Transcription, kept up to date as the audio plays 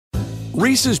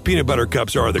Reese's peanut butter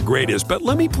cups are the greatest, but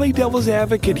let me play devil's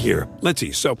advocate here. Let's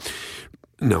see. So,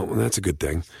 no, that's a good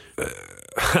thing.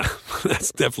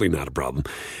 That's definitely not a problem.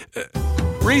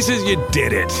 Reese's, you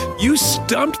did it. You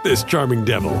stumped this charming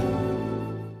devil.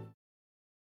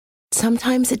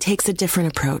 Sometimes it takes a different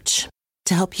approach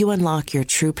to help you unlock your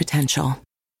true potential.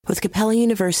 With Capella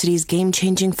University's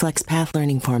game-changing FlexPath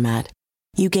learning format,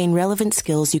 you gain relevant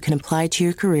skills you can apply to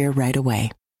your career right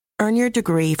away. Earn your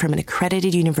degree from an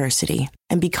accredited university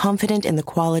and be confident in the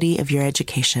quality of your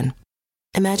education.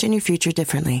 Imagine your future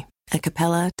differently at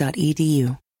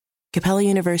capella.edu. Capella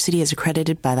University is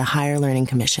accredited by the Higher Learning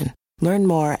Commission. Learn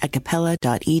more at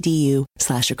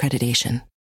capella.edu/accreditation.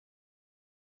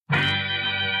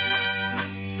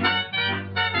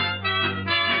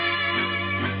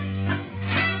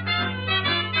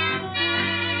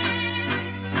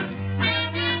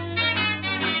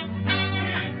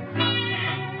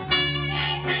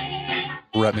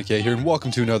 Brett McKay here, and welcome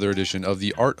to another edition of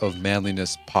the Art of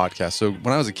Manliness podcast. So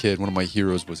when I was a kid, one of my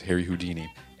heroes was Harry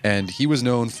Houdini, and he was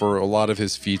known for a lot of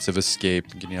his feats of escape,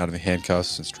 getting out of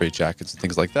handcuffs and straitjackets and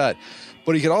things like that.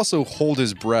 But he could also hold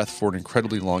his breath for an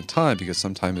incredibly long time because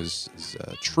sometimes his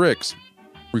tricks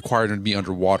required him to be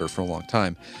underwater for a long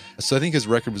time. So I think his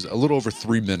record was a little over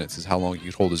 3 minutes is how long he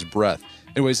could hold his breath.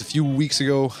 Anyways, a few weeks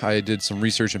ago, I did some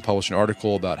research and published an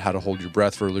article about how to hold your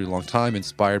breath for a really long time,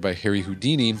 inspired by Harry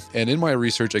Houdini. And in my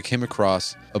research, I came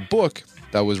across a book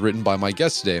that was written by my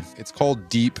guest today. It's called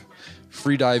Deep: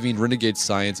 Freediving, Renegade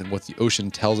Science, and What the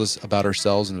Ocean Tells Us About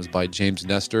Ourselves, and it was by James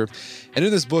Nestor. And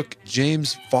in this book,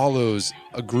 James follows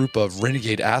a group of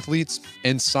renegade athletes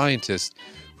and scientists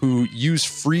who use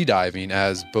freediving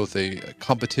as both a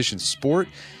competition sport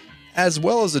as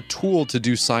well as a tool to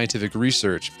do scientific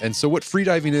research. And so what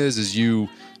freediving is you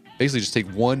basically just take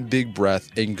one big breath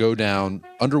and go down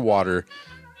underwater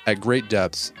at great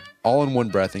depths, all in one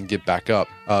breath, and get back up.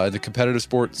 In the competitive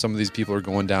sport, some of these people are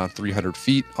going down 300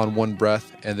 feet on one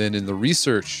breath. And then in the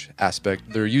research aspect,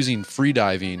 they're using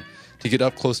freediving to get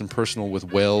up close and personal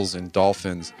with whales and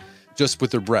dolphins just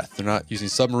with their breath. They're not using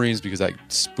submarines because that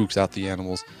spooks out the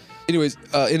animals. Anyways,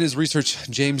 in his research,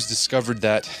 James discovered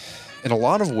that in a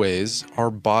lot of ways, our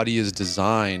body is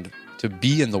designed to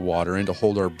be in the water and to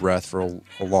hold our breath for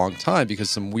a long time because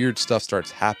some weird stuff starts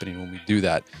happening when we do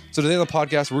that. So today on the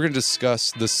podcast, we're going to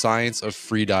discuss the science of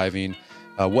freediving,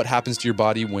 what happens to your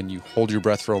body when you hold your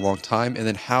breath for a long time, and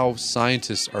then how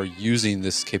scientists are using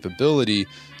this capability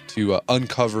to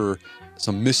uncover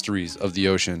some mysteries of the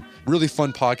ocean. Really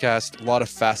fun podcast, a lot of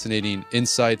fascinating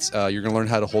insights. You're going to learn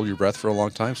how to hold your breath for a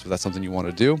long time. So if that's something you want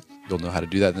to do, you'll know how to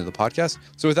do that in the podcast.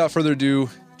 So without further ado,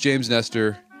 James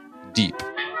Nestor, Deep.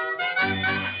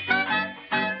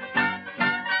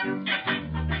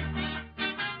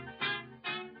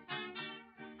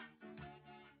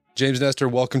 James Nestor,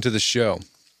 welcome to the show.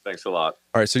 Thanks a lot.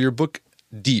 All right, so your book,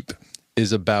 Deep,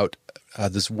 is about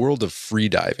this world of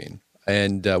freediving.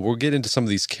 And we'll get into some of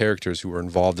these characters who are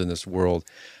involved in this world.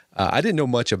 I didn't know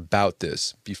much about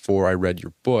this before I read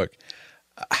your book.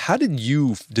 How did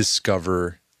you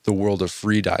discover the world of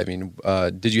freediving?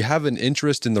 Did you have an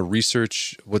interest in the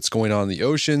research, what's going on in the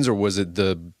oceans, or was it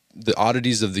the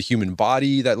oddities of the human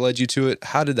body that led you to it?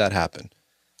 How did that happen?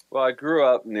 Well, I grew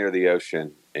up near the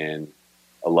ocean in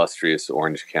illustrious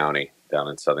Orange County down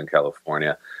in Southern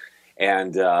California,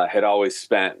 and had always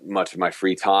spent much of my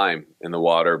free time in the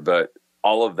water, but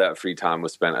all of that free time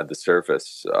was spent at the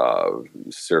surface,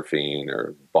 surfing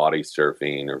or body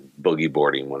surfing or boogie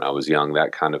boarding when I was young,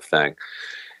 that kind of thing.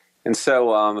 And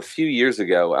so a few years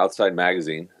ago, Outside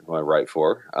Magazine, who I write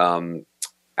for,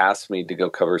 asked me to go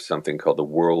cover something called the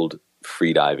World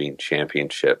Freediving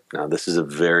Championship. Now, this is a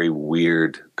very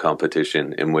weird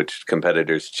competition in which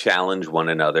competitors challenge one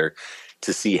another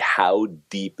to see how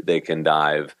deep they can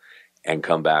dive and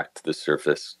come back to the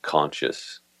surface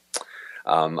conscious.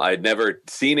 I'd never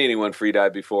seen anyone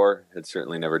freedive before, had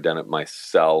certainly never done it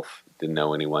myself, didn't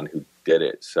know anyone who did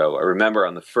it. So I remember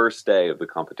on the first day of the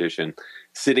competition,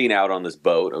 sitting out on this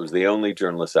boat, I was the only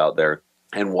journalist out there,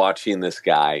 and watching this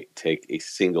guy take a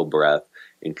single breath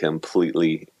and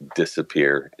completely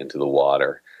disappear into the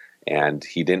water. And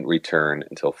he didn't return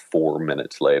until 4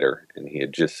 minutes later, and he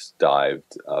had just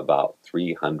dived about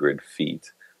 300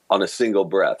 feet on a single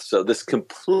breath. So this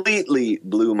completely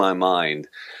blew my mind.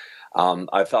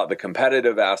 I thought the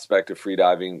competitive aspect of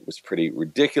freediving was pretty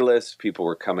ridiculous. People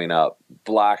were coming up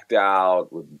blacked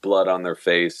out with blood on their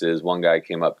faces. One guy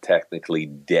came up technically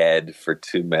dead for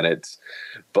 2 minutes.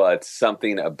 But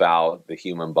something about the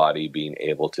human body being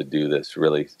able to do this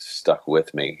really stuck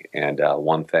with me. And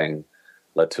one thing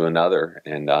led to another,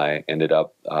 and I ended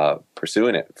up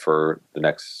pursuing it for the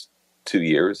next 2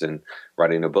 years and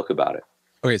writing a book about it.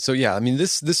 Okay, so yeah, I mean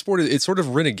this sport, it's sort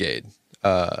of renegade.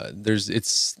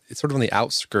 It's sort of on the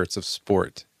outskirts of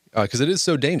sport because it is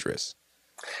so dangerous.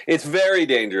 It's very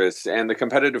dangerous, and the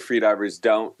competitive freedivers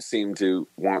don't seem to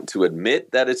want to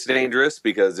admit that it's dangerous,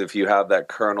 because if you have that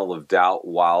kernel of doubt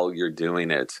while you're doing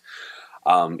it,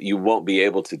 you won't be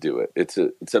able to do it.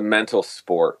 It's a mental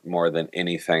sport more than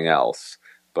anything else.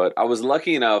 But I was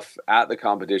lucky enough at the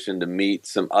competition to meet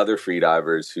some other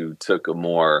freedivers who took a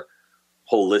more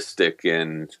holistic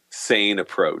and sane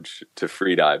approach to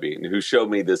freediving, who showed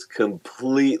me this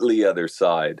completely other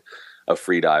side of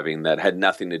freediving that had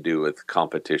nothing to do with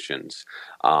competitions.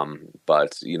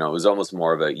 But, it was almost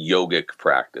more of a yogic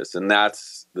practice. And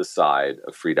that's the side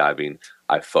of freediving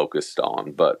I focused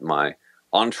on. But my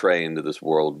entree into this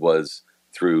world was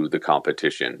through the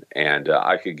competition. And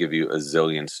I could give you a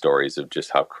zillion stories of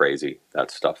just how crazy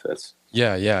that stuff is.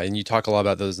 Yeah. And you talk a lot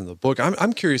about those in the book.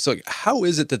 I'm curious, like, how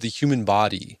is it that the human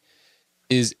body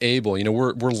is able,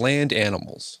 we're land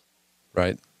animals,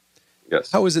 right? Yes.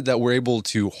 How is it that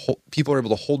people are able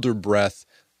to hold their breath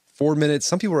 4 minutes?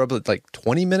 Some people are able to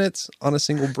 20 minutes on a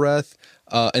single breath,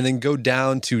 and then go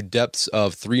down to depths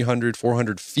of 300,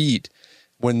 400 feet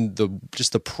when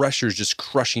the pressure is just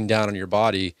crushing down on your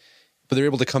body, but they're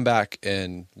able to come back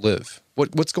and live.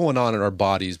 What's going on in our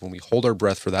bodies when we hold our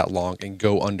breath for that long and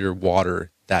go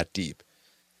underwater that deep?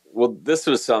 Well, this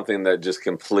was something that just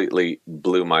completely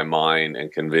blew my mind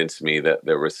and convinced me that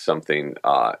there was something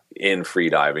in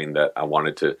freediving that I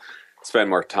wanted to spend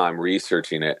more time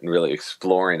researching it and really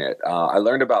exploring it. I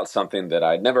learned about something that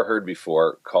I'd never heard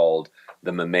before called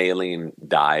the mammalian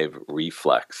dive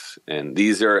reflex. And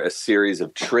these are a series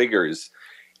of triggers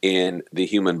in the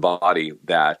human body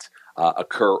that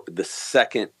occur the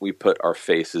second we put our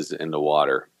faces in the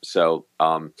water. So,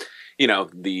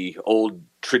 the old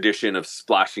tradition of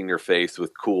splashing your face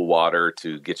with cool water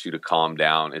to get you to calm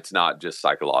down, it's not just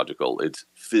psychological, it's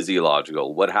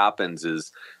physiological. What happens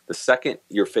is the second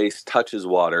your face touches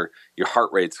water, your heart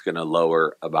rate's going to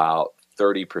lower about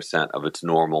 30% of its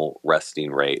normal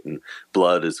resting rate, and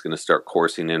blood is going to start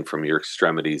coursing in from your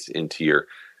extremities into your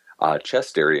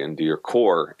chest area, into your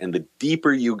core. And the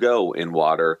deeper you go in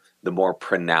water, the more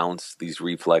pronounced these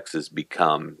reflexes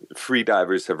become.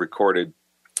 Freedivers have recorded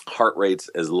heart rates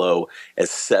as low as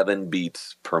 7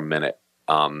 beats per minute,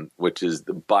 which is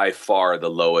by far the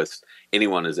lowest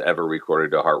anyone has ever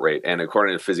recorded a heart rate. And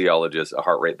according to physiologists, a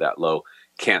heart rate that low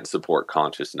can't support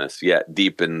consciousness, yet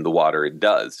deep in the water it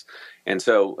does. And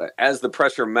so as the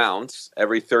pressure mounts,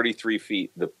 every 33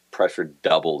 feet, the pressure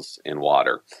doubles in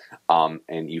water.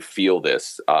 And you feel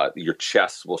this. Your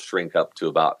chest will shrink up to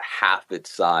about half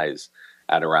its size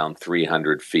at around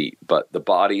 300 feet. But the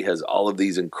body has all of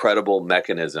these incredible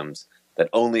mechanisms that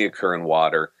only occur in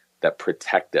water that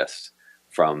protect us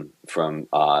from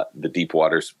the deep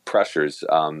water's pressures.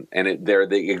 They're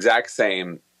the exact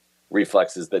same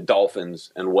reflexes that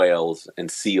dolphins and whales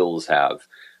and seals have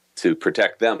to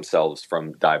protect themselves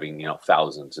from diving,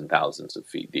 thousands and thousands of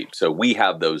feet deep. So we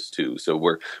have those too. So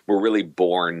we're really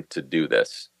born to do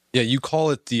this. Yeah, you call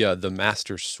it the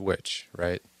master switch,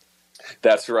 right?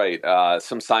 That's right.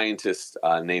 Some scientists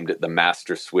named it the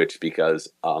master switch because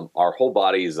our whole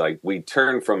body is like, we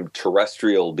turn from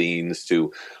terrestrial beings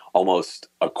to almost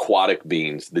aquatic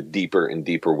beings the deeper and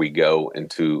deeper we go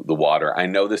into the water. I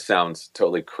know this sounds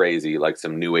totally crazy, like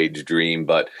some new age dream,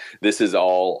 but this is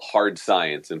all hard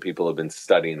science, and people have been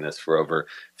studying this for over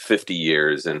 50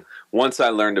 years. And once I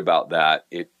learned about that,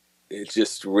 it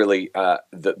just really,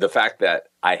 the fact that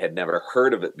I had never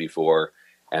heard of it before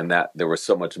and that there was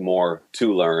so much more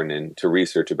to learn and to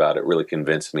research about it really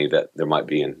convinced me that there might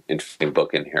be an interesting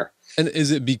book in here. And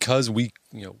is it because we,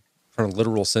 from a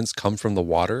literal sense, come from the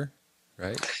water,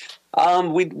 right?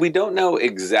 We don't know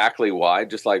exactly why.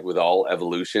 Just like with all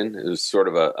evolution, it was sort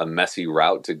of a messy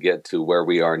route to get to where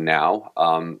we are now.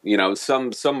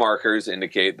 Some markers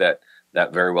indicate that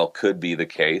very well could be the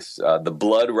case. The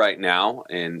blood right now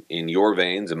in your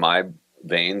veins and my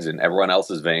veins and everyone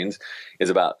else's veins is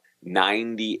about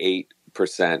 98%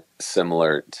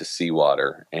 similar to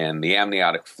seawater, and the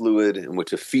amniotic fluid in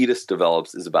which a fetus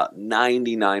develops is about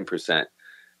 99%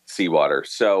 seawater.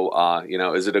 So,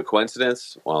 is it a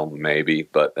coincidence? Well, maybe,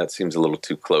 but that seems a little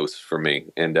too close for me.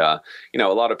 And, a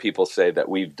lot of people say that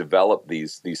we've developed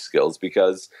these skills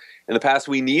because in the past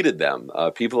we needed them.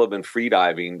 People have been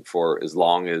freediving for as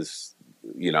long as,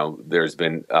 there's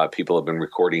been, people have been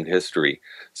recording history.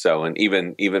 So, and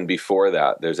even before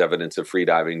that, there's evidence of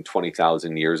freediving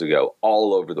 20,000 years ago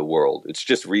all over the world. It's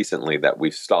just recently that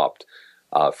we've stopped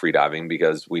freediving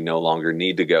because we no longer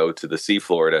need to go to the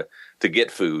seafloor to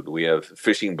get food. We have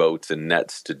fishing boats and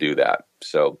nets to do that.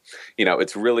 So,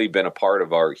 it's really been a part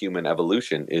of our human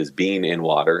evolution is being in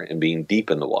water and being deep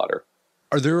in the water.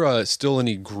 Are there still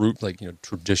any group,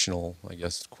 traditional, I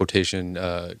guess, quotation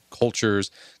cultures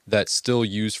that still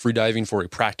use freediving for a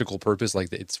practical purpose,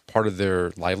 like it's part of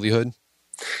their livelihood?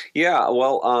 Yeah,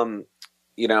 well,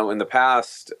 in the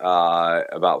past,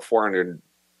 about 400,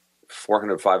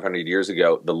 500 years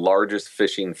ago, the largest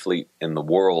fishing fleet in the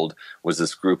world was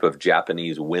this group of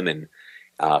Japanese women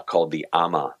called the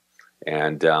Ama.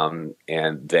 And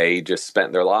they just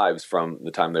spent their lives from the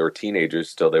time they were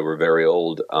teenagers till they were very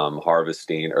old,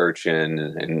 harvesting urchin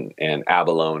and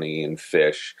abalone and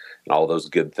fish and all those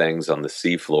good things on the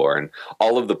seafloor. And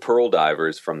all of the pearl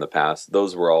divers from the past,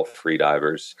 those were all free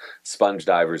divers. Sponge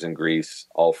divers in Greece,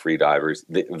 all free divers.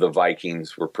 The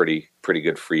Vikings were pretty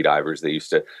good free divers. They used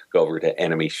to go over to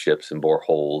enemy ships and bore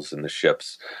holes in the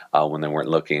ships when they weren't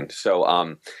looking. So,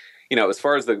 as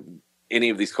far as any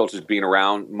of these cultures being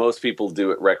around, most people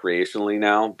do it recreationally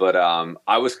now. But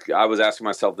I was asking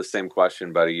myself the same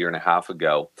question about a year and a half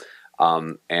ago.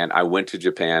 And I went to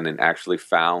Japan and actually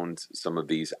found some of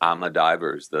these Ama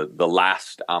divers, the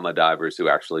last Ama divers who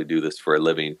actually do this for a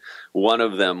living. One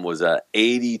of them was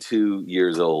 82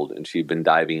 years old, and she'd been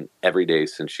diving every day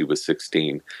since she was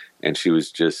 16. And she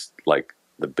was just like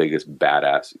the biggest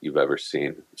badass you've ever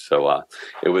seen. So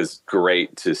it was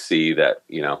great to see that,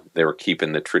 they were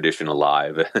keeping the tradition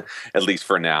alive, at least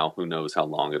for now. Who knows how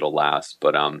long it'll last,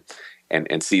 but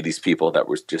and see these people that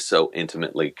were just so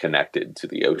intimately connected to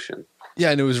the ocean. Yeah,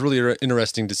 and it was really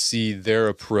interesting to see their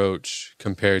approach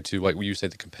compared to, like you say,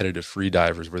 the competitive free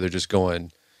divers, where they're just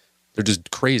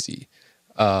crazy.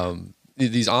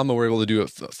 These Ama were able to do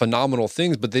phenomenal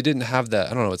things, but they didn't have that,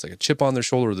 I don't know, it's like a chip on their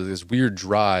shoulder, this weird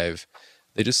drive.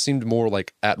 They just seemed more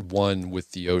like at one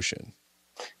with the ocean.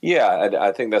 Yeah,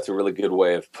 I think that's a really good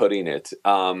way of putting it.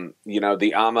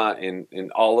 The Ama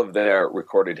in all of their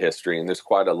recorded history, and there's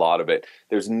quite a lot of it,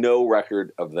 there's no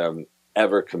record of them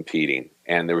ever competing.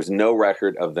 And there was no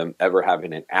record of them ever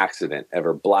having an accident,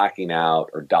 ever blacking out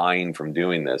or dying from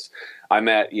doing this. I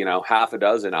met, half a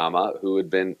dozen Ama who had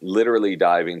been literally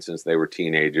diving since they were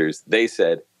teenagers. They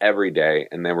said every day,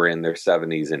 and they were in their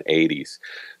 70s and 80s.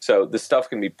 So this stuff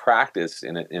can be practiced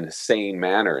in a sane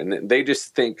manner. And they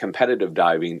just think competitive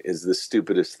diving is the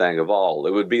stupidest thing of all.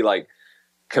 It would be like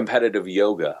competitive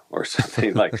yoga or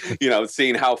something like,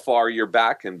 seeing how far your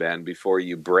back can bend before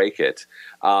you break it.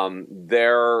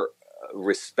 Their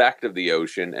respect of the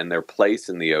ocean and their place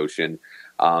in the ocean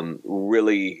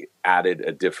really added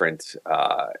a different,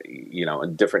 a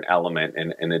different element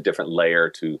and a different layer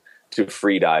to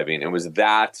freediving. It was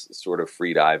that sort of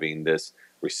freediving, this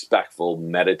respectful,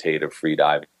 meditative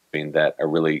freediving that I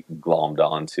really glommed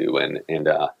onto and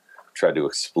tried to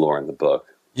explore in the book.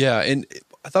 Yeah, and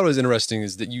I thought it was interesting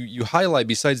is that you highlight,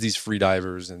 besides these free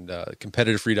divers and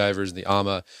competitive free divers and the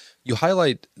AMA, you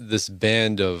highlight this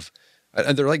band of,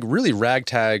 and they're like really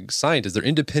ragtag scientists. They're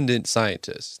independent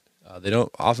scientists. They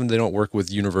don't work with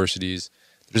universities.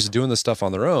 They're just doing this stuff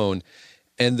on their own,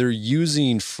 and they're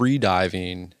using free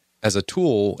diving as a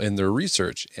tool in their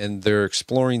research, and they're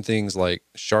exploring things like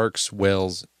sharks,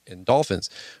 whales, and dolphins.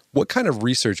 What kind of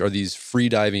research are these free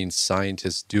diving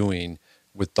scientists doing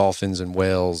with dolphins and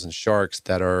whales and sharks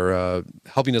that are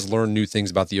helping us learn new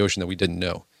things about the ocean that we didn't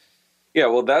know? Yeah,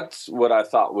 well, that's what I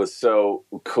thought was so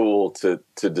cool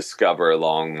to discover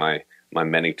along my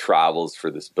many travels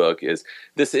for this book. Is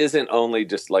this isn't only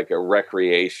just like a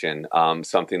recreation,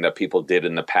 something that people did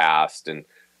in the past, and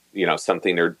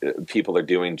something people are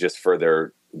doing just for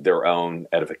their own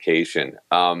edification.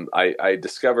 I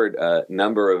discovered a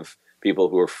number of people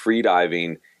who are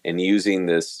freediving and using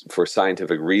this for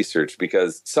scientific research,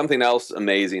 because something else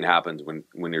amazing happens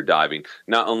when you're diving.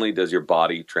 Not only does your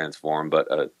body transform, but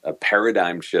a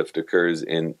paradigm shift occurs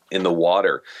in the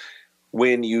water.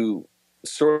 When you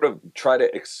sort of try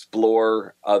to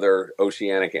explore other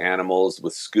oceanic animals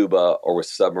with scuba or with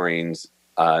submarines,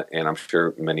 and I'm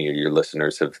sure many of your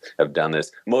listeners have done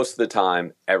this, most of the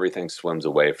time, everything swims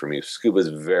away from you. Scuba is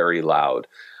very loud.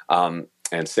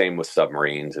 And same with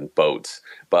submarines and boats.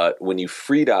 But when you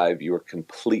free dive, you are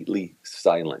completely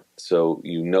silent. So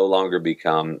you no longer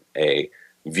become a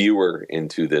viewer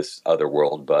into this other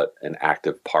world, but an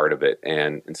active part of it.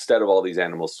 And instead of all these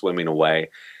animals swimming away,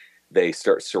 they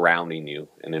start surrounding you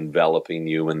and enveloping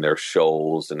you in their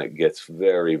shoals, and it gets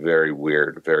very, very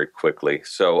weird very quickly.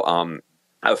 So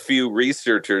a few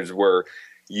researchers were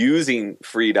using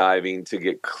freediving to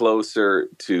get closer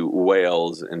to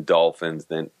whales and dolphins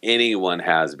than anyone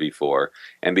has before.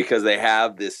 And because they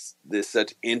have this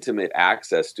such intimate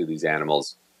access to these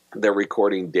animals, they're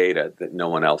recording data that no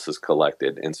one else has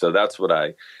collected. And so that's what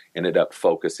I ended up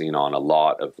focusing on a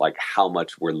lot, of like how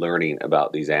much we're learning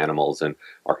about these animals and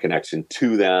our connection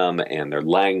to them and their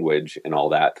language and all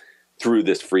that through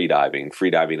this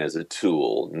freediving as a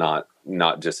tool,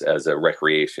 not just as a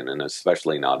recreation, and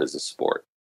especially not as a sport.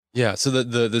 Yeah, so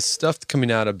the stuff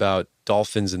coming out about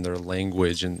dolphins and their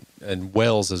language and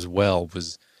whales as well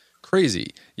was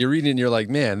crazy. You're reading and you're like,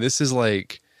 man, this is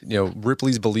like,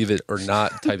 Ripley's Believe It or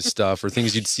Not type stuff, or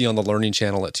things you'd see on the Learning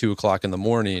Channel at 2:00 in the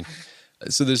morning.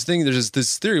 So there's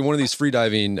this theory. One of these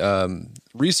freediving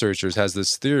researchers has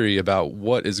this theory about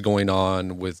what is going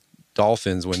on with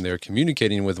dolphins when they're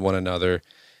communicating with one another,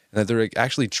 and that they're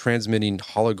actually transmitting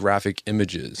holographic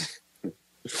images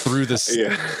through this.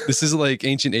 Yeah. This is like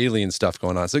ancient alien stuff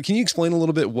going on. So can you explain a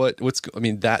little bit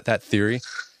that theory?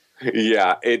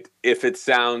 Yeah, if it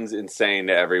sounds insane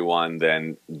to everyone,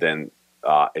 then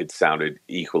it sounded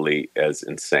equally as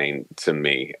insane to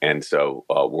me. And so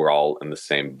we're all in the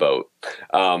same boat.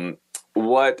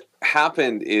 What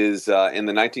happened is in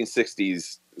the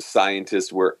 1960s,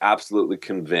 scientists were absolutely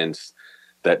convinced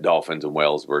that dolphins and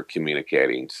whales were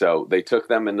communicating. So they took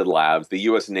them into the labs. The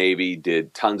U.S. Navy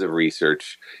did tons of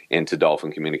research into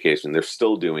dolphin communication. They're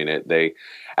still doing it.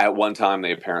 At one time,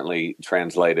 they apparently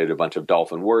translated a bunch of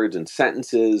dolphin words and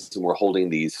sentences, and were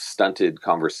holding these stunted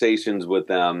conversations with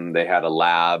them. They had a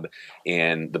lab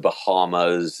in the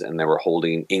Bahamas, and they were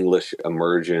holding English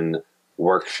immersion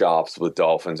workshops with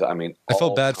dolphins. I mean, I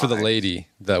felt bad for the lady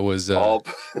that was...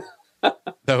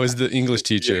 That was the English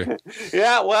teacher.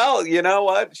 Yeah, well, you know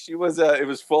what? She was. It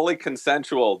was fully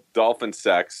consensual dolphin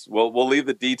sex. We'll leave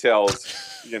the details,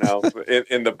 in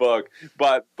the book.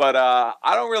 But I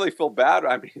don't really feel bad.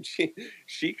 I mean,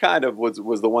 she kind of was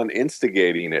the one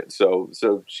instigating it. So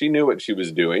she knew what she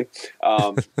was doing.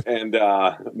 And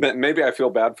maybe I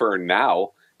feel bad for her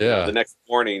now. Yeah. The next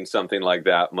morning, something like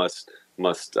that must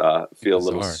feel a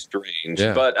little strange.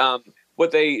 Yeah. But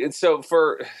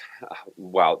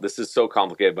wow, this is so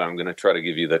complicated, but I'm going to try to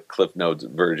give you the Cliff Notes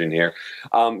version here.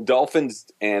 Dolphins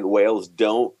and whales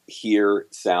don't hear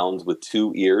sounds with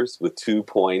two ears, with 2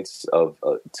 points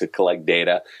to collect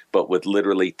data, but with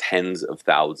literally tens of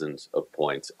thousands of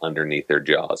points underneath their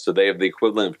jaws. So they have the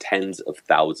equivalent of tens of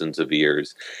thousands of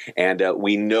ears. And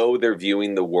we know they're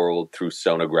viewing the world through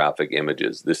sonographic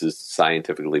images. This is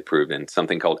scientifically proven,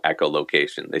 something called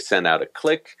echolocation. They send out a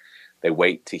click. They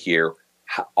wait to hear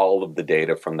all of the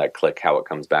data from that click, how it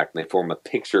comes back, and they form a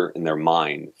picture in their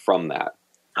mind from that.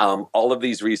 All of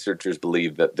these researchers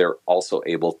believe that they're also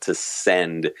able to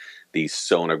send these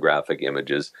sonographic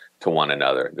images to one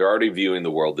another. They're already viewing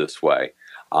the world this way.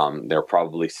 They're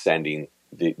probably sending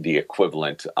the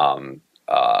equivalent holographic,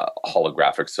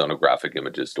 sonographic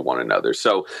images to one another.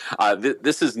 So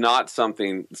this is not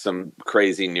some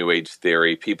crazy New Age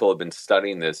theory. People have been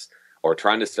studying this or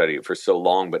trying to study it for so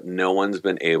long, but no one's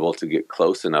been able to get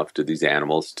close enough to these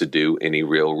animals to do any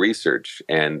real research.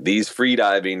 And these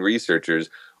freediving researchers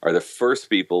are the first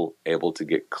people able to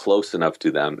get close enough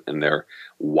to them in their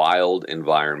wild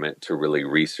environment to really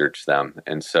research them.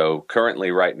 And so currently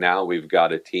right now we've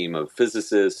got a team of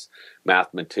physicists,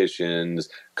 mathematicians,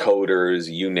 coders,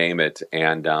 you name it,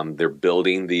 and they're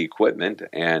building the equipment.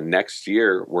 And next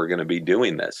year we're going to be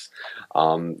doing this,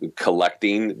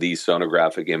 collecting these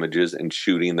sonographic images and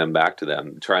shooting them back to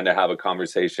them, trying to have a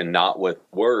conversation not with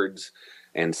words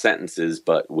and sentences,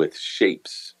 but with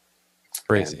shapes.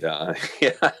 Crazy. And,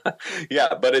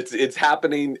 yeah, but it's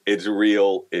happening. It's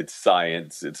real. It's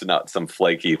science. It's not some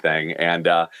flaky thing. And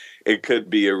it could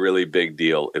be a really big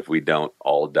deal if we don't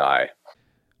all die.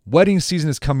 Wedding season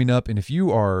is coming up, and if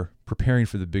you are preparing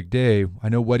for the big day, I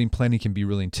know wedding planning can be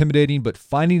really intimidating, but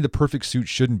finding the perfect suit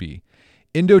shouldn't be.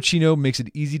 Indochino makes it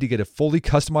easy to get a fully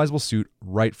customizable suit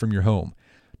right from your home.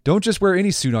 Don't just wear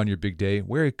any suit on your big day.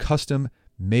 Wear a custom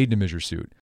made-to-measure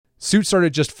suit. Suits start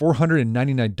at just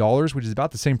 $499, which is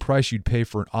about the same price you'd pay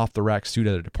for an off-the-rack suit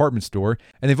at a department store.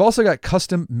 And they've also got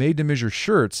custom made-to-measure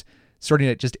shirts starting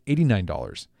at just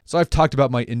 $89. So I've talked about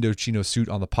my Indochino suit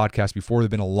on the podcast before. They've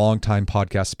been a long-time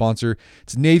podcast sponsor.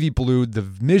 It's navy blue. The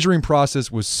measuring process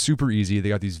was super easy. They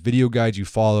got these video guides you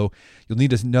follow. You'll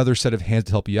need another set of hands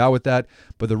to help you out with that.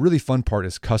 But the really fun part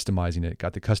is customizing it.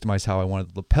 Got to customize how I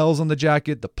wanted the lapels on the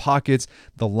jacket, the pockets,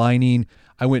 the lining.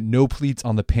 I went no pleats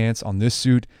on the pants on this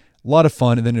suit. A lot of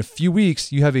fun. And then in a few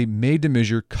weeks, you have a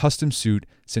made-to-measure custom suit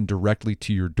sent directly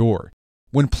to your door.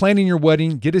 When planning your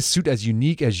wedding, get a suit as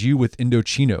unique as you with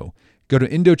Indochino. Go to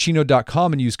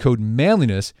Indochino.com and use code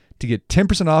manliness to get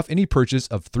 10% off any purchase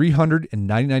of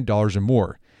 $399 or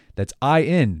more. That's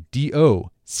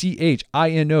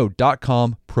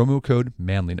INDOCHINO.com, promo code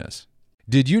manliness.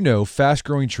 Did you know Fast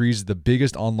Growing Trees is the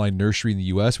biggest online nursery in the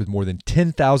U.S. with more than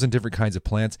 10,000 different kinds of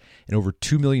plants and over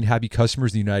 2 million happy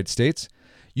customers in the United States?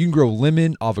 You can grow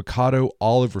lemon, avocado,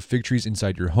 olive, or fig trees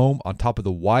inside your home on top of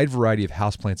the wide variety of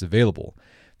houseplants available.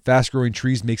 Fast Growing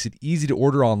Trees makes it easy to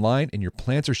order online, and your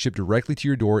plants are shipped directly to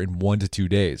your door in 1 to 2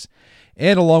 days.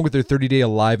 And along with their 30-day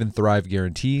Alive and Thrive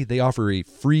guarantee, they offer a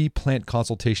free plant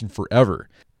consultation forever.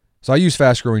 So I use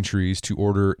Fast Growing Trees to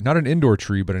order not an indoor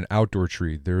tree, but an outdoor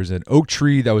tree. There is an oak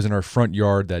tree that was in our front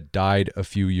yard that died a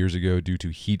few years ago due to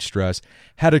heat stress.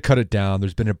 Had to cut it down.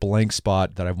 There's been a blank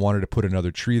spot that I wanted to put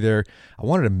another tree there. I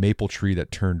wanted a maple tree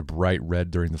that turned bright red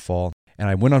during the fall. And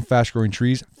I went on Fast Growing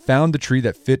Trees, found the tree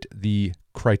that fit the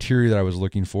criteria that I was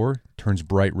looking for. Turns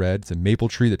bright red. It's a maple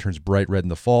tree that turns bright red in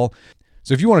the fall.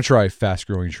 So if you want to try Fast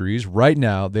Growing Trees, right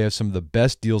now they have some of the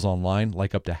best deals online,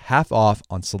 like up to half off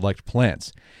on select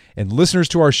plants. And listeners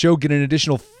to our show get an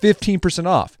additional 15%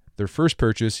 off their first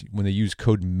purchase when they use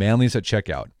code manliness at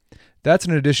checkout. That's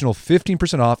an additional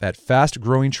 15% off at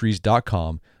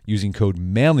fastgrowingtrees.com using code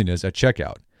manliness at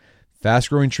checkout.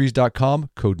 Fastgrowingtrees.com,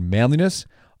 code manliness.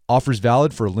 Offers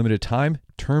valid for a limited time.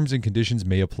 Terms and conditions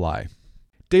may apply.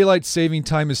 Daylight saving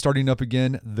time is starting up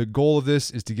again. The goal of this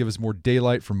is to give us more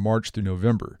daylight from March through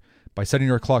November. By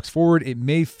setting our clocks forward, it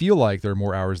may feel like there are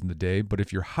more hours in the day, but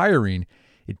if you're hiring,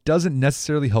 it doesn't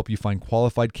necessarily help you find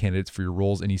qualified candidates for your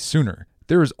roles any sooner.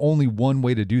 There is only one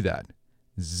way to do that: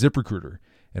 ZipRecruiter.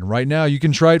 And right now you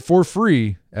can try it for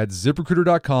free at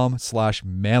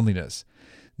ZipRecruiter.com/manliness.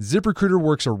 ZipRecruiter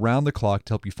works around the clock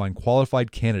to help you find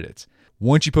qualified candidates.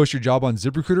 Once you post your job on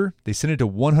ZipRecruiter, they send it to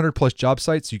 100 plus job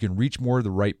sites so you can reach more of the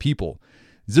right people.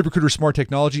 ZipRecruiter's smart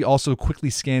technology also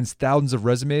quickly scans thousands of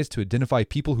resumes to identify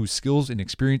people whose skills and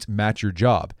experience match your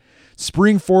job.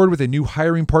 Spring forward with a new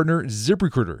hiring partner,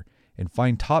 ZipRecruiter, and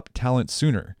find top talent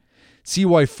sooner. See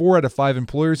why 4 out of 5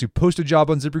 employers who post a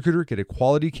job on ZipRecruiter get a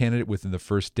quality candidate within the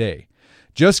first day.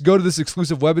 Just go to this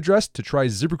exclusive web address to try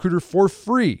ZipRecruiter for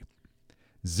free.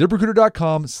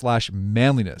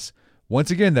 ZipRecruiter.com/manliness. Once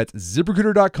again, that's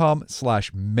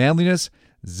ZipRecruiter.com/manliness.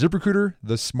 ZipRecruiter,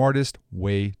 the smartest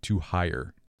way to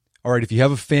hire. All right, if you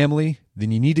have a family, then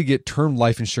you need to get term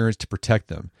life insurance to protect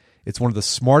them. It's one of the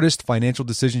smartest financial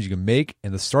decisions you can make,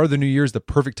 and the start of the new year is the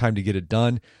perfect time to get it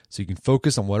done so you can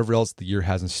focus on whatever else the year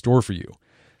has in store for you.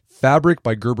 Fabric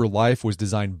by Gerber Life was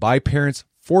designed by parents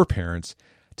for parents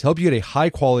to help you get a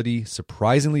high-quality,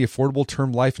 surprisingly affordable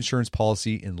term life insurance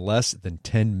policy in less than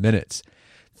 10 minutes.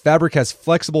 Fabric has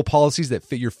flexible policies that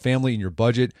fit your family and your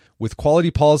budget, with quality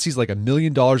policies like $1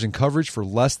 million in coverage for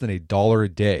less than $1 a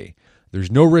day. There's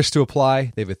no risk to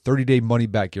apply. They have a 30-day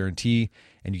money-back guarantee,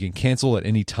 and you can cancel at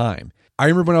any time. I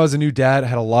remember when I was a new dad, I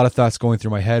had a lot of thoughts going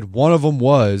through my head. One of them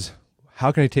was,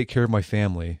 how can I take care of my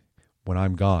family when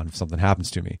I'm gone if something happens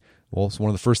to me? Well, so one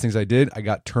of the first things I did, I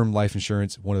got term life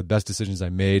insurance, one of the best decisions I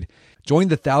made. Join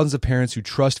the thousands of parents who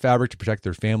trust Fabric to protect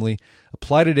their family.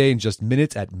 Apply today in just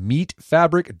minutes at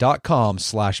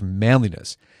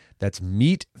meetfabric.com/manliness. That's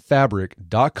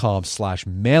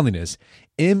meetfabric.com/manliness.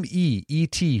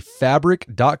 MEET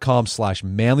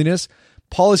fabric.com/manliness.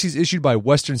 Policies issued by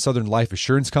Western Southern Life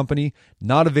Assurance Company,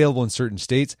 not available in certain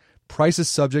states. Prices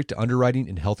subject to underwriting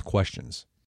and health questions.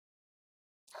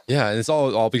 Yeah, and it's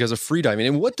all because of freediving.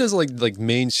 And what does like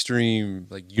mainstream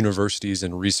universities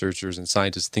and researchers and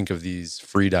scientists think of these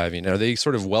freediving? Are they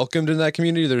sort of welcomed in that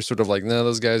community? They're sort of like, no,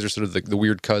 those guys are sort of the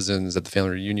weird cousins at the family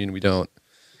reunion we don't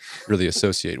really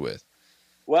associate with.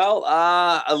 Well,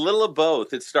 a little of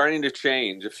both. It's starting to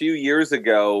change. A few years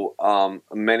ago,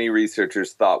 many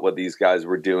researchers thought what these guys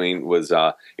were doing was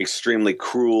extremely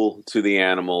cruel to the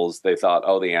animals. They thought,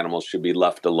 oh, the animals should be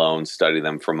left alone, study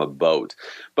them from a boat.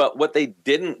 But what they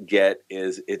didn't get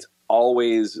is it's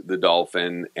always the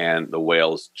dolphin and the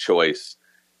whale's choice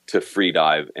to free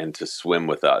dive and to swim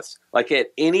with us. Like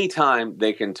at any time,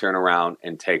 they can turn around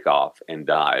and take off and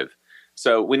dive.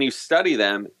 So when you study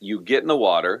them, you get in the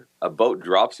water, a boat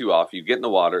drops you off, you get in the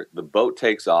water, the boat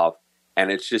takes off, and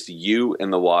it's just you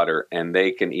in the water, and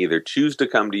they can either choose to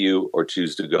come to you or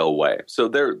choose to go away. So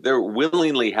they're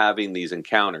willingly having these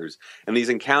encounters, and these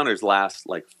encounters last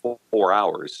like 4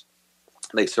 hours.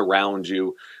 They surround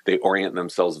you, they orient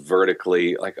themselves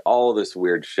vertically, like all this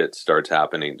weird shit starts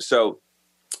happening. So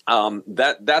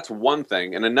that's one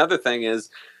thing. And another thing is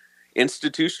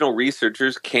institutional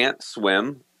researchers can't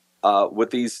swim with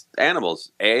these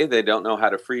animals. A, they don't know how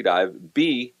to free dive.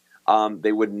 B,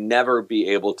 they would never be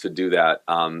able to do that,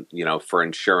 for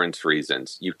insurance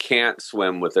reasons. You can't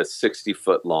swim with a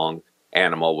 60-foot long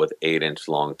animal with 8-inch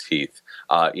long teeth.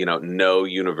 No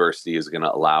university is going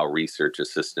to allow research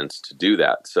assistants to do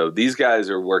that. So these guys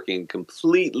are working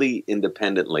completely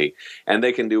independently, and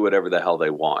they can do whatever the hell they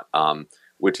want,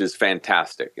 which is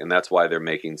fantastic. And that's why they're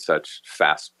making such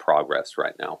fast progress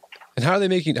right now. And how do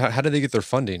they get their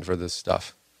funding for this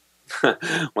stuff?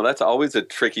 Well, that's always a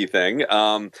tricky thing.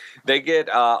 They get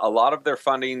a lot of their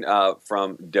funding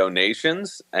from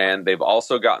donations, and they've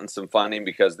also gotten some funding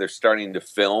because they're starting to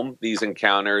film these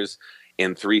encounters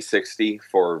in 360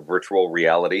 for virtual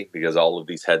reality, because all of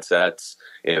these headsets,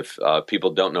 if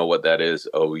people don't know what that is,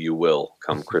 you will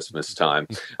come Christmas time,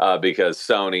 because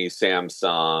Sony,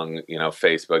 Samsung,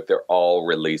 Facebook, they're all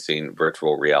releasing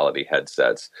virtual reality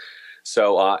headsets.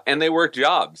 So, and they work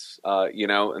jobs,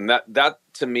 and that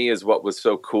to me is what was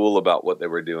so cool about what they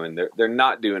were doing. They're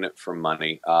not doing it for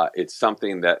money. It's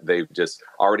something that they've just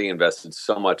already invested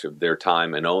so much of their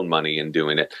time and own money in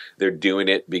doing it. They're doing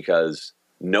it because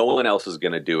no one else is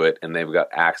going to do it, and they've got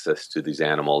access to these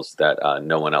animals that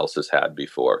no one else has had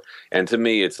before. And to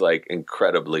me, it's like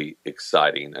incredibly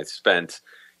exciting. I spent,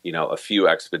 a few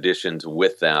expeditions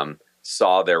with them,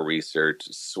 saw their research,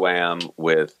 swam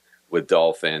with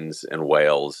dolphins and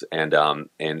whales, and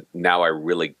now I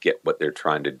really get what they're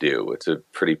trying to do. It's a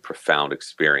pretty profound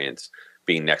experience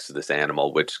being next to this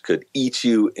animal, which could eat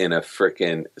you in a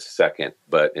frickin' second,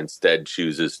 but instead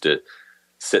chooses to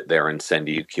sit there and send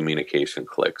you communication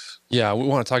clicks. Yeah, we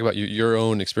want to talk about your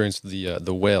own experience with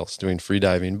the whales doing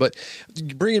freediving, but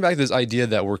bringing back this idea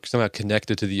that we're somehow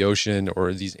connected to the ocean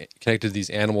or connected to these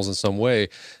animals in some way,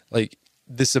 like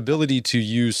this ability to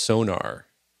use sonar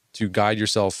to guide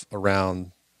yourself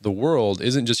around the world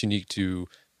isn't just unique to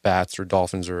bats or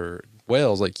dolphins or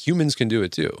whales. Like humans can do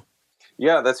it too.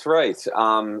 Yeah, that's right.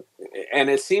 And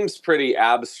it seems pretty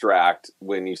abstract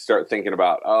when you start thinking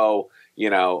about,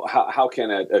 how can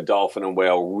a dolphin and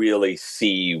whale really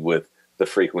see with the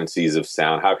frequencies of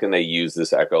sound? How can they use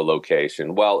this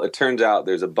echolocation? Well, it turns out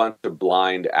there's a bunch of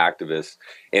blind activists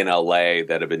in LA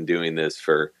that have been doing this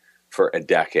for a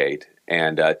decade,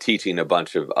 and teaching a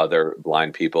bunch of other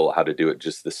blind people how to do it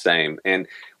just the same. And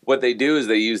what they do is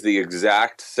they use the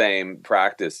exact same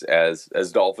practice as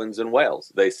dolphins and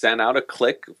whales. They send out a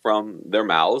click from their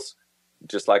mouths,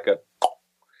 just like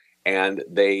and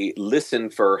they listen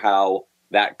for how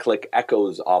that click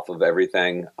echoes off of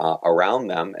everything around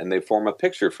them, and they form a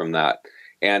picture from that.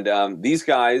 And these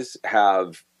guys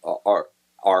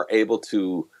are able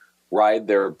to ride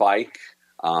their bike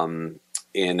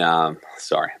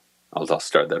I'll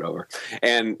start that over.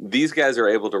 And these guys are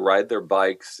able to ride their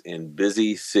bikes in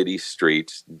busy city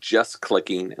streets, just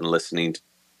clicking and listening to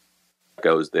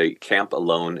echoes. They camp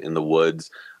alone in the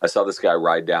woods. I saw this guy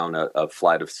ride down a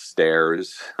flight of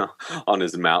stairs on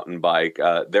his mountain bike.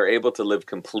 They're able to live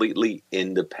completely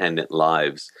independent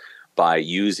lives by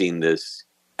using this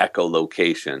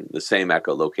echolocation, the same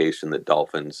echolocation that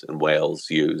dolphins and whales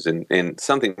use. And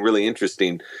something really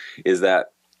interesting is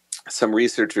that some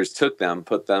researchers put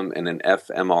them in an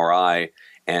fMRI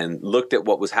and looked at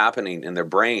what was happening in their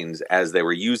brains as they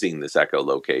were using this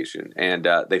echolocation. And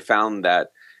they found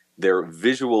that their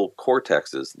visual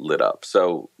cortexes lit up.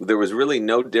 So there was really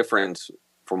no difference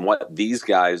from what these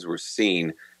guys were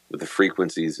seeing with the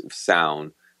frequencies of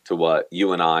sound to what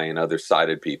you and I and other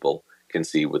sighted people can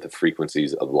see with the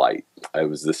frequencies of light. It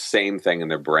was the same thing in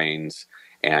their brains.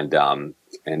 And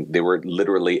they were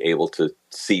literally able to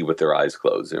see with their eyes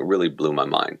closed. It really blew my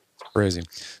mind. Crazy.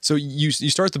 So you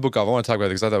start the book off. I want to talk about it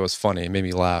because I thought it was funny. It made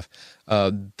me laugh.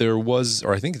 There was,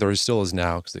 or I think there still is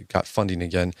now because they got funding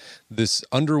again, this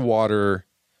underwater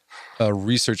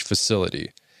research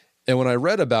facility. And when I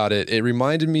read about it, it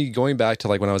reminded me going back to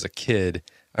like when I was a kid.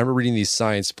 I remember reading these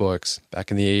science books back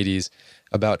in the 80s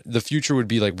about the future would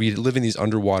be like we live in these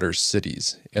underwater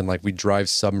cities and like we drive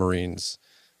submarines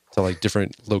to like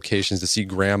different locations to see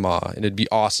grandma, and it'd be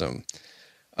awesome.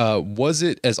 Was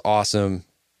it as awesome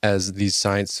as these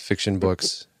science fiction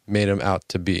books made them out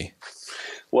to be?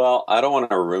 Well, I don't want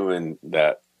to ruin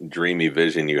that dreamy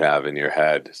vision you have in your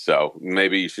head, so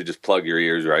maybe you should just plug your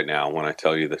ears right now when I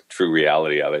tell you the true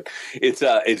reality of it.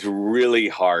 It's really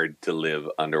hard to live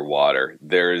underwater.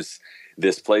 There's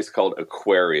this place called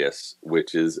Aquarius,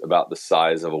 which is about the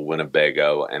size of a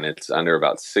Winnebago, and it's under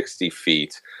about 60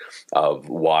 feet of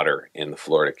water in the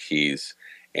Florida Keys.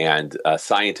 And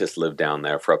scientists live down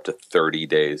there for up to 30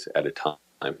 days at a time.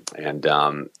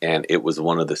 And it was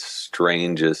one of the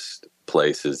strangest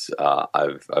places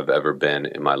I've ever been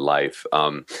in my life.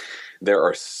 There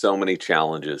are so many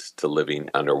challenges to living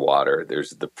underwater. There's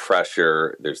the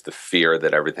pressure, there's the fear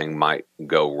that everything might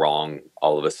go wrong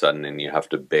all of a sudden and you have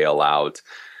to bail out.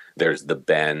 There's the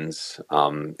bends.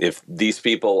 If these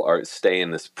people stay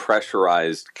in this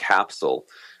pressurized capsule,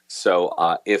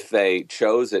 so if they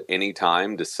chose at any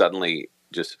time to suddenly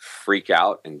just freak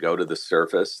out and go to the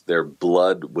surface, their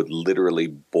blood would literally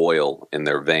boil in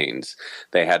their veins.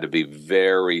 They had to be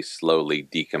very slowly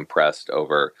decompressed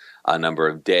over a number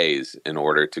of days in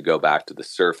order to go back to the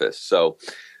surface. So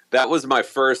that was my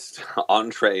first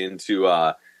entree into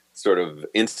sort of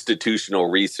institutional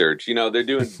research. You know, they're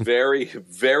doing very,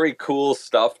 very cool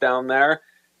stuff down there.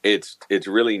 It's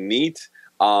really neat.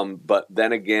 But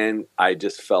then again, I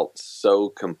just felt so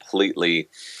completely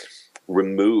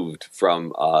removed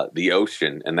from the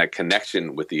ocean and that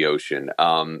connection with the ocean.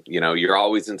 You know, you're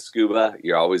always in scuba,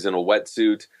 you're always in a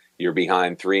wetsuit, you're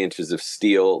behind 3 inches of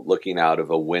steel looking out of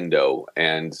a window.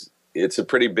 And it's a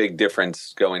pretty big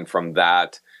difference going from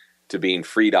that to being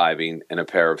freediving in a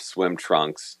pair of swim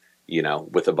trunks, you know,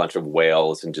 with a bunch of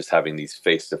whales and just having these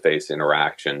face-to-face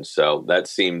interactions. So that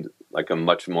seemed like a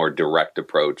much more direct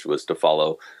approach, was to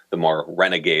follow the more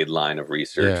renegade line of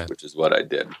research, which is what I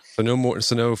did. So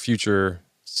no future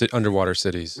underwater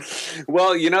cities.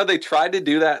 Well, you know, they tried to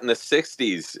do that in the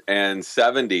 60s and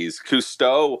 70s.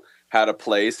 Cousteau had a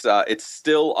place. It's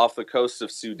still off the coast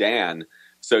of Sudan.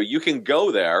 So you can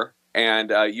go there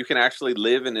and you can actually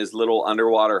live in his little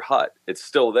underwater hut. It's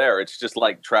still there. It's just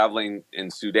like traveling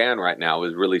in Sudan right now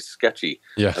is really sketchy.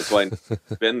 Yeah. That's why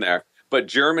I've been there. But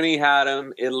Germany had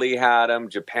them, Italy had them,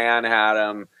 Japan had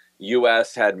them,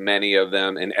 U.S. had many of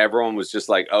them, and everyone was just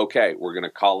like, okay, we're going to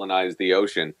colonize the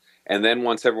ocean. And then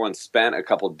once everyone spent a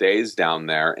couple days down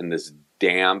there in this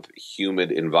damp,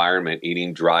 humid environment,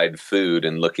 eating dried food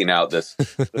and looking out this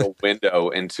little window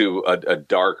into a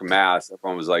dark mass,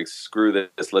 everyone was like, screw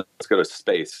this, let's go to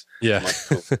space. Yeah.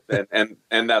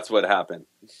 And that's what happened.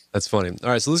 That's funny.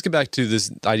 All right, so let's get back to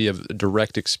this idea of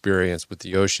direct experience with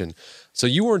the ocean. So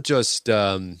you weren't just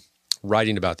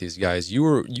writing about these guys.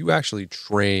 You actually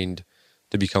trained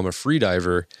to become a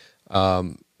freediver.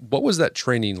 What was that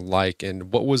training like,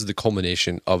 and what was the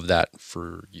culmination of that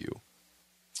for you?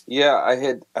 Yeah, I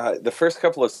had the first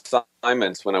couple of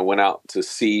assignments when I went out to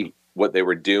see what they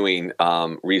were doing,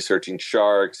 researching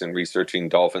sharks and researching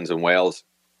dolphins and whales.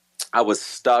 I was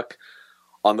stuck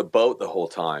on the boat the whole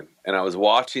time, and I was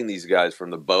watching these guys from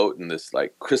the boat in this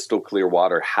like crystal clear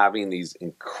water having these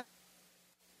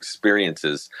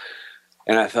experiences.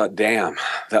 And I thought, damn,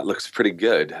 that looks pretty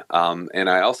good. And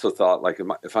I also thought, like,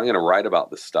 if I'm going to write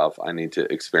about this stuff, I need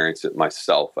to experience it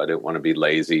myself. I didn't want to be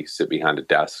lazy, sit behind a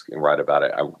desk and write about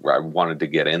it. I wanted to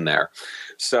get in there.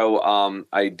 So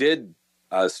I did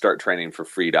start training for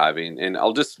freediving. And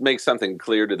I'll just make something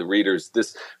clear to the readers.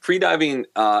 This freediving,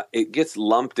 it gets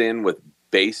lumped in with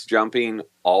base jumping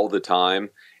all the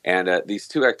time. And these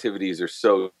two activities are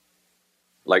so,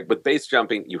 like with base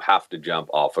jumping, you have to jump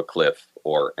off a cliff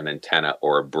or an antenna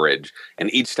or a bridge.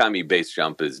 And each time you base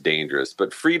jump is dangerous. But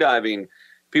freediving,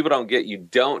 people don't get, you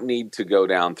don't need to go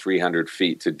down 300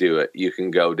 feet to do it. You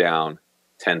can go down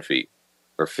 10 feet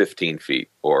or 15 feet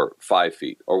or 5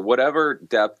 feet or whatever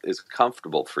depth is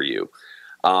comfortable for you.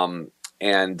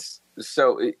 And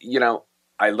so, you know,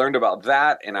 I learned about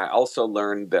that. And I also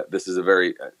learned that this is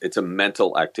it's a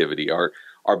mental activity.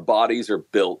 Our bodies are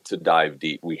built to dive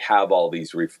deep. We have all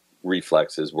these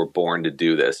reflexes. We're born to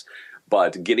do this.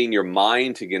 But getting your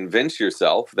mind to convince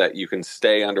yourself that you can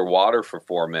stay underwater for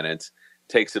 4 minutes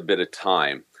takes a bit of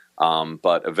time.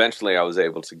 But eventually I was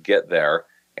able to get there.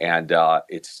 And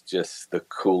it's just the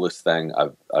coolest thing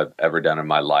I've ever done in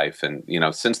my life. And, you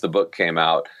know, since the book came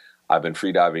out, I've been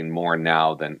freediving more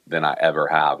now than I ever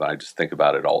have. And I just think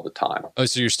about it all the time. Oh,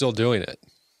 so you're still doing it?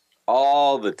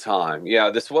 All the time. Yeah,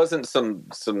 this wasn't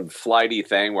some flighty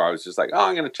thing where I was just like, oh,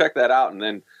 I'm going to check that out and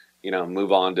then, you know,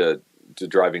 move on to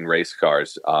driving race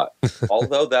cars.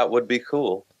 Although that would be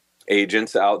cool.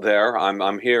 Agents out there,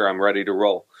 I'm here. I'm ready to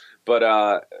roll.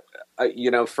 But, you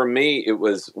know, for me, it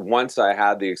was once I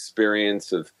had the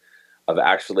experience of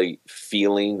actually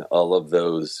feeling all of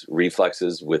those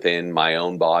reflexes within my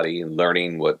own body and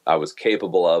learning what I was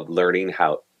capable of, learning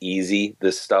how easy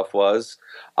this stuff was,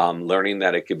 learning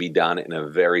that it could be done in a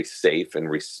very safe and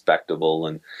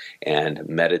respectable and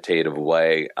meditative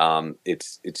way.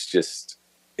 It's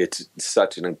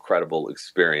such an incredible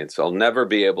experience. I'll never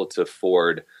be able to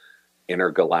afford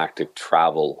intergalactic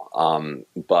travel,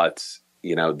 but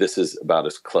you know, this is about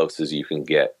as close as you can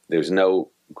get. There's no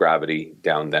gravity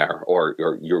down there, or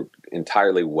you're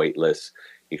entirely weightless.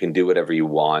 You can do whatever you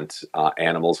want.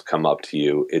 Animals come up to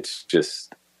you. It's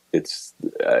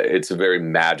a very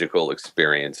magical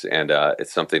experience, and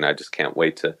it's something I just can't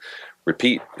wait to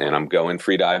repeat. And I'm going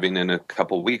freediving in a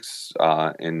couple weeks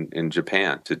in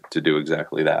Japan to do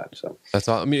exactly that. So that's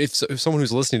all. I mean, if someone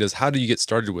who's listening does, how do you get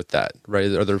started with that?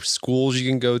 Right? Are there schools you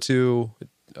can go to?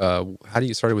 How do you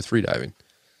get started with freediving?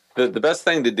 The best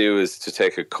thing to do is to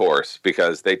take a course,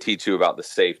 because they teach you about the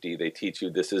safety. They teach you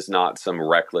this is not some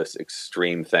reckless,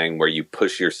 extreme thing where you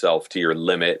push yourself to your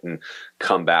limit and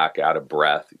come back out of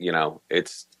breath. You know,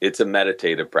 it's a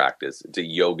meditative practice. It's a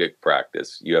yogic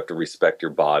practice. You have to respect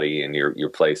your body and your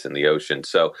place in the ocean.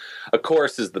 So a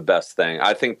course is the best thing.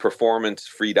 I think Performance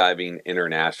Freediving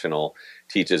International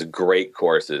teaches great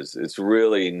courses. It's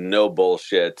really no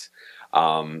bullshit.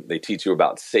 They teach you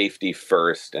about safety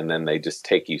first, and then they just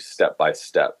take you step by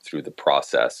step through the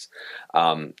process.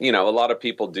 You know, a lot of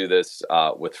people do this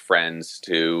with friends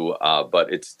too, but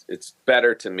it's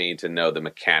better to me to know the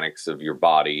mechanics of your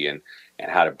body and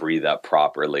how to breathe up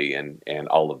properly and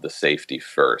all of the safety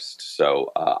first.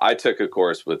 So I took a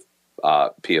course with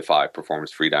PFI,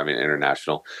 Performance Freediving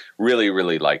International. Really,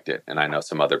 really liked it, and I know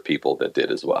some other people that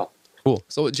did as well. Cool.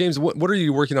 So, James, what are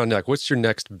you working on next? What's your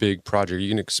next big project? You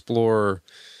can explore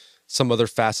some other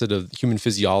facet of human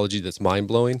physiology that's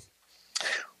mind-blowing?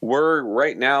 We're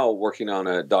right now working on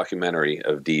a documentary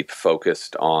of deep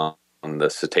focused on the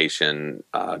cetacean,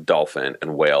 dolphin,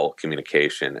 and whale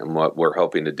communication. And what we're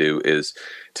hoping to do is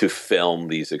to film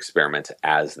these experiments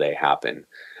as they happen.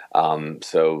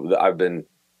 So I've been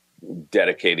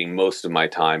dedicating most of my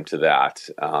time to that.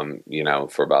 You know,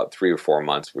 for about 3 or 4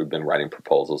 months, we've been writing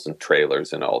proposals and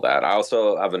trailers and all that. I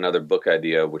also have another book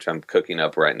idea, which I'm cooking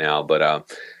up right now, but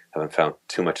haven't found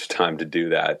too much time to do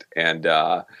that. And,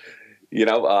 you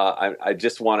know, I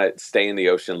just want to stay in the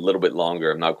ocean a little bit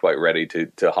longer. I'm not quite ready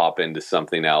to hop into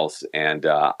something else. And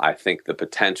I think the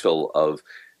potential of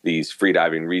these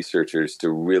freediving researchers to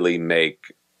really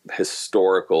make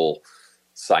historical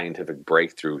scientific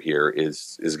breakthrough here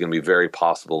is going to be very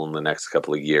possible in the next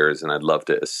couple of years, and I'd love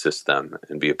to assist them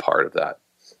and be a part of that.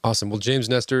 Awesome. Well, James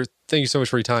Nestor, thank you so much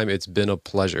for your time. It's been a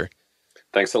pleasure.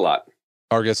 Thanks a lot.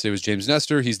 Our guest today was James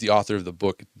Nestor. He's the author of the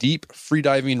book Deep,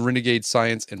 Freediving, Renegade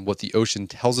Science, and What the Ocean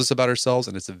Tells Us About Ourselves,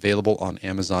 and it's available on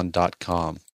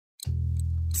Amazon.com.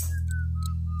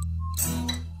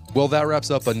 Well, that wraps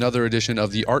up another edition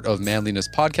of the Art of Manliness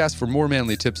podcast. For more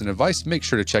manly tips and advice, make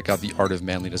sure to check out the Art of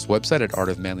Manliness website at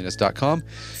artofmanliness.com.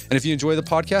 And if you enjoy the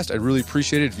podcast, I'd really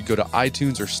appreciate it if you go to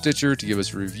iTunes or Stitcher to give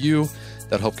us a review.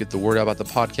 That'll help get the word out about the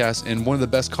podcast. And one of the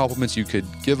best compliments you could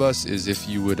give us is if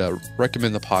you would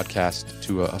recommend the podcast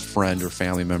to a friend or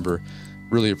family member.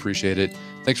 Really appreciate it.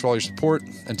 Thanks for all your support.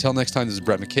 Until next time, this is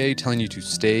Brett McKay telling you to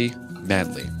stay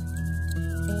manly.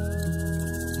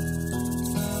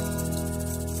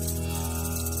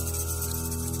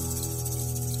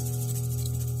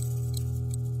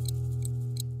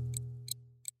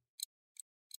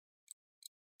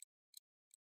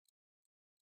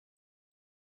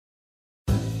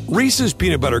 Reese's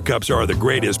peanut butter cups are the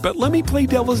greatest, but let me play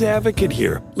devil's advocate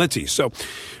here. Let's see. So,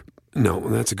 no,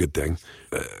 that's a good thing.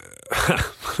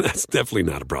 That's definitely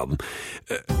not a problem.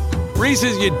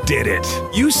 Reese's, you did it.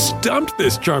 You stumped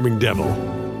this charming devil.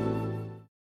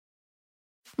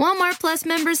 Walmart Plus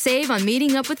members save on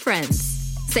meeting up with friends.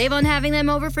 Save on having them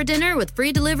over for dinner with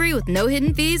free delivery with no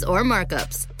hidden fees or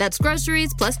markups. That's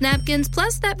groceries, plus napkins,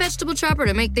 plus that vegetable chopper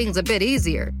to make things a bit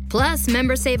easier. Plus,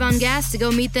 members save on gas to go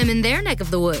meet them in their neck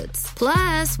of the woods.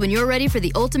 Plus, when you're ready for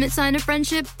the ultimate sign of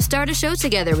friendship, start a show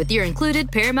together with your included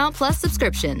Paramount Plus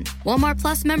subscription. Walmart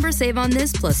Plus members save on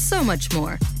this plus so much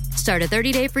more. Start a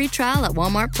 30-day free trial at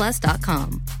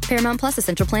walmartplus.com. Paramount Plus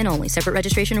Essential Plan only. Separate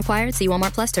registration required. See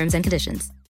Walmart Plus terms and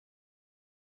conditions.